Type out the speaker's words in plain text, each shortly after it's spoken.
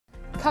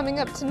Coming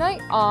up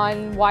tonight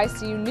on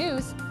YCU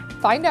News,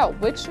 find out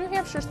which New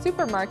Hampshire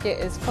supermarket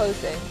is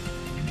closing.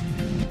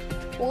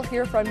 We'll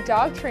hear from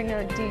dog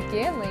trainer Dee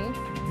Ganley,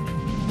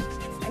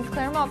 and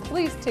Claremont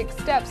police take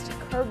steps to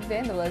curb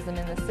vandalism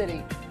in the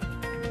city.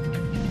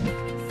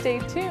 Stay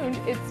tuned,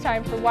 it's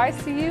time for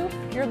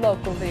YCU, your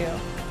local view.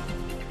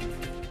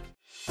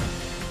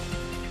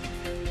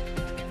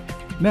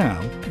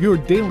 Now, your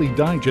daily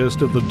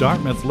digest of the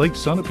Dartmouth Lake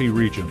Sunapee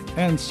region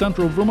and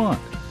central Vermont.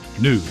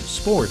 News,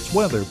 sports,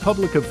 weather,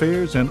 public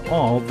affairs, and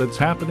all that's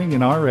happening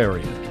in our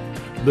area.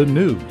 The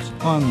news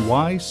on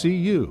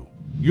YCU,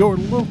 your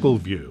local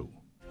view.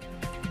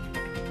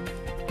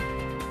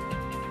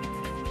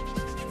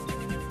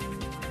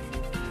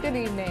 Good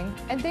evening,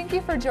 and thank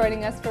you for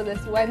joining us for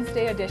this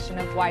Wednesday edition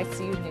of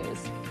YCU News.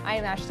 I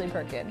am Ashley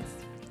Perkins.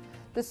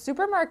 The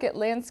supermarket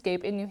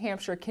landscape in New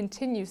Hampshire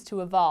continues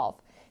to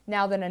evolve,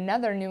 now that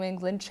another New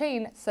England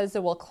chain says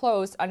it will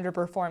close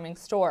underperforming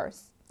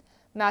stores.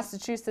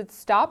 Massachusetts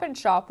Stop &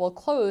 Shop will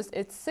close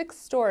its 6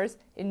 stores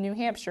in New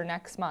Hampshire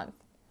next month.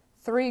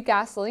 3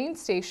 gasoline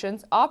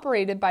stations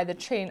operated by the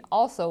chain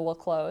also will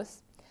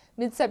close.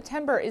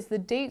 Mid-September is the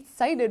date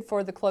cited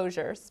for the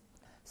closures.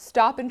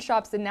 Stop &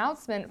 Shop's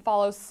announcement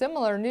follows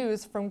similar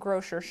news from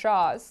grocer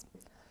Shaw's.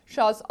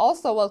 Shaw's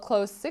also will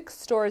close 6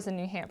 stores in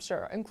New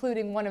Hampshire,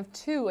 including one of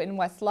 2 in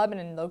West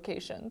Lebanon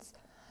locations.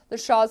 The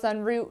Shaw's on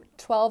Route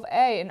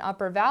 12A in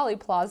Upper Valley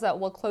Plaza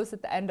will close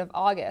at the end of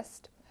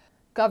August.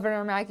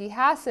 Governor Maggie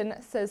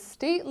Hassan says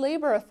state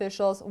labor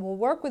officials will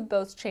work with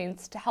both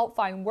chains to help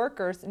find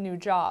workers new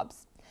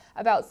jobs.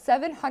 About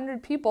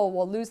 700 people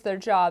will lose their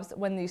jobs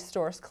when these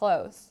stores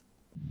close.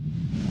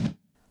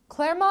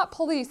 Claremont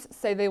police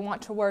say they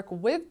want to work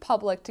with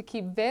public to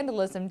keep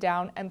vandalism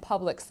down and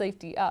public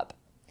safety up.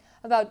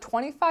 About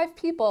 25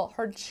 people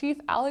heard Chief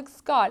Alex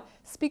Scott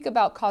speak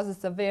about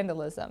causes of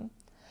vandalism.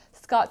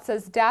 Scott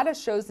says data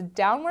shows a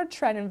downward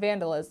trend in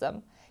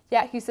vandalism,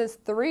 yet he says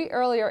 3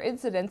 earlier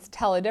incidents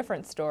tell a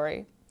different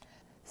story.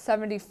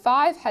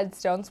 75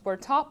 headstones were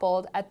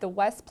toppled at the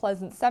West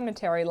Pleasant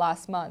Cemetery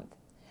last month.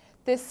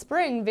 This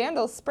spring,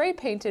 vandals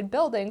spray-painted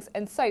buildings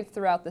and sites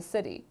throughout the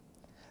city.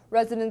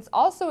 Residents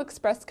also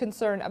expressed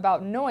concern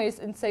about noise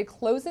and say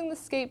closing the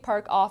skate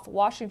park off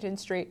Washington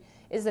Street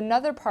is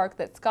another park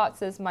that Scott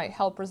says might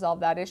help resolve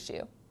that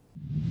issue.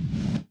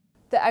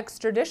 The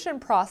extradition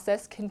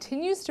process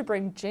continues to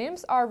bring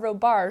James R.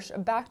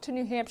 Robarge back to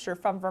New Hampshire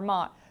from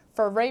Vermont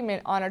for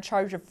arraignment on a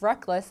charge of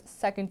reckless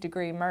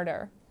second-degree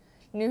murder.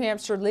 New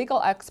Hampshire legal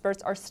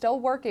experts are still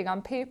working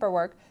on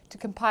paperwork to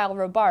compile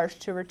Robarge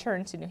to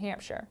return to New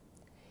Hampshire.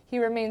 He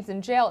remains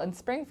in jail in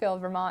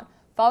Springfield, Vermont,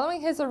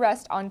 following his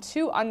arrest on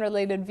 2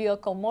 unrelated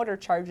vehicle motor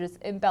charges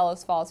in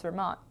Bellows Falls,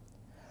 Vermont.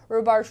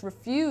 Robarge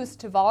refused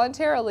to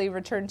voluntarily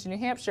return to New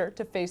Hampshire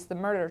to face the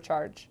murder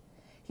charge.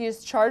 He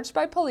is charged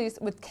by police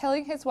with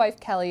killing his wife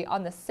Kelly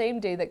on the same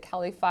day that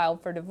Kelly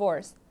filed for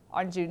divorce,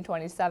 on June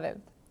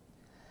 27th.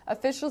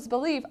 Officials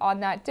believe on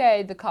that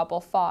day the couple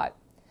fought.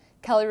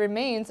 Kelly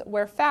remains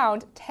were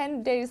found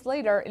 10 days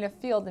later in a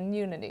field in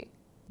Unity.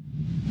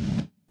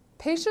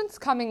 Patients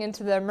coming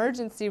into the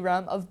emergency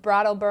room of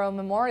Brattleboro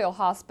Memorial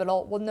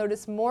Hospital will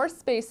notice more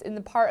space in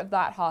the part of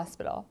that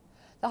hospital.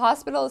 The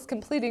hospital is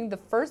completing the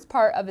first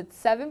part of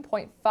its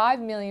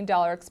 $7.5 million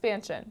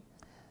expansion.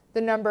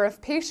 The number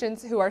of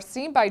patients who are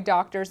seen by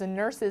doctors and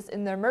nurses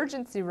in the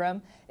emergency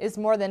room is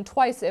more than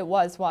twice it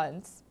was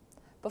once.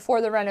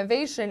 Before the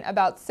renovation,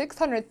 about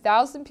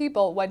 600,000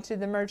 people went to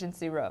the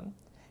emergency room.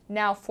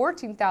 Now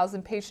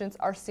 14,000 patients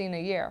are seen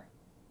a year.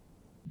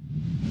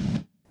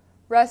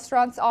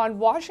 Restaurants on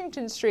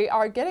Washington Street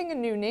are getting a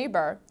new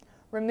neighbor.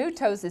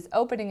 Ramuto's is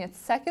opening its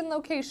 2nd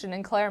location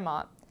in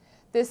Claremont.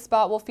 This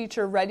spot will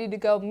feature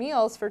ready-to-go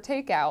meals for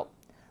takeout.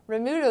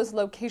 Ramuto's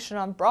location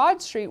on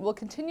Broad Street will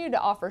continue to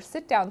offer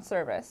sit-down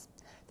service.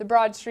 The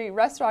Broad Street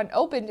restaurant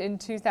opened in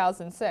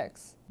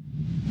 2006.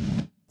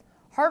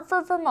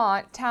 Hartford,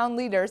 Vermont town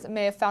leaders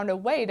may have found a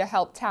way to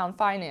help town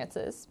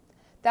finances.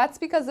 That's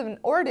because of an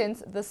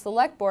ordinance the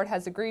Select Board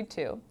has agreed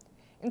to.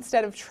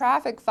 Instead of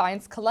traffic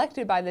fines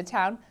collected by the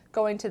town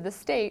going to the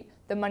state,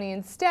 the money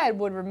instead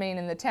would remain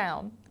in the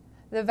town.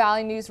 The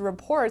Valley News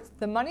reports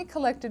the money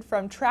collected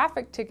from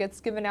traffic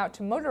tickets given out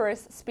to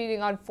motorists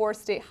speeding on 4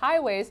 state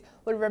highways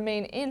would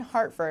remain in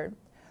Hartford.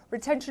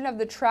 Retention of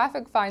the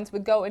traffic fines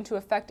would go into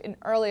effect in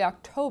early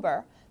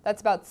October.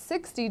 That's about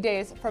 60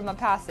 days from a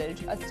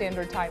passage, a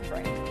standard time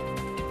frame.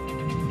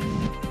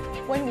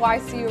 When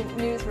YCU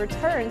News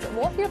returns,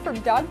 we'll hear from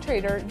dog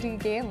trainer Dee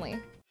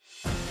Ganley.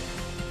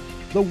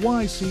 The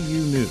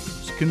YCU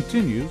News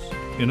continues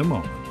in a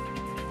moment.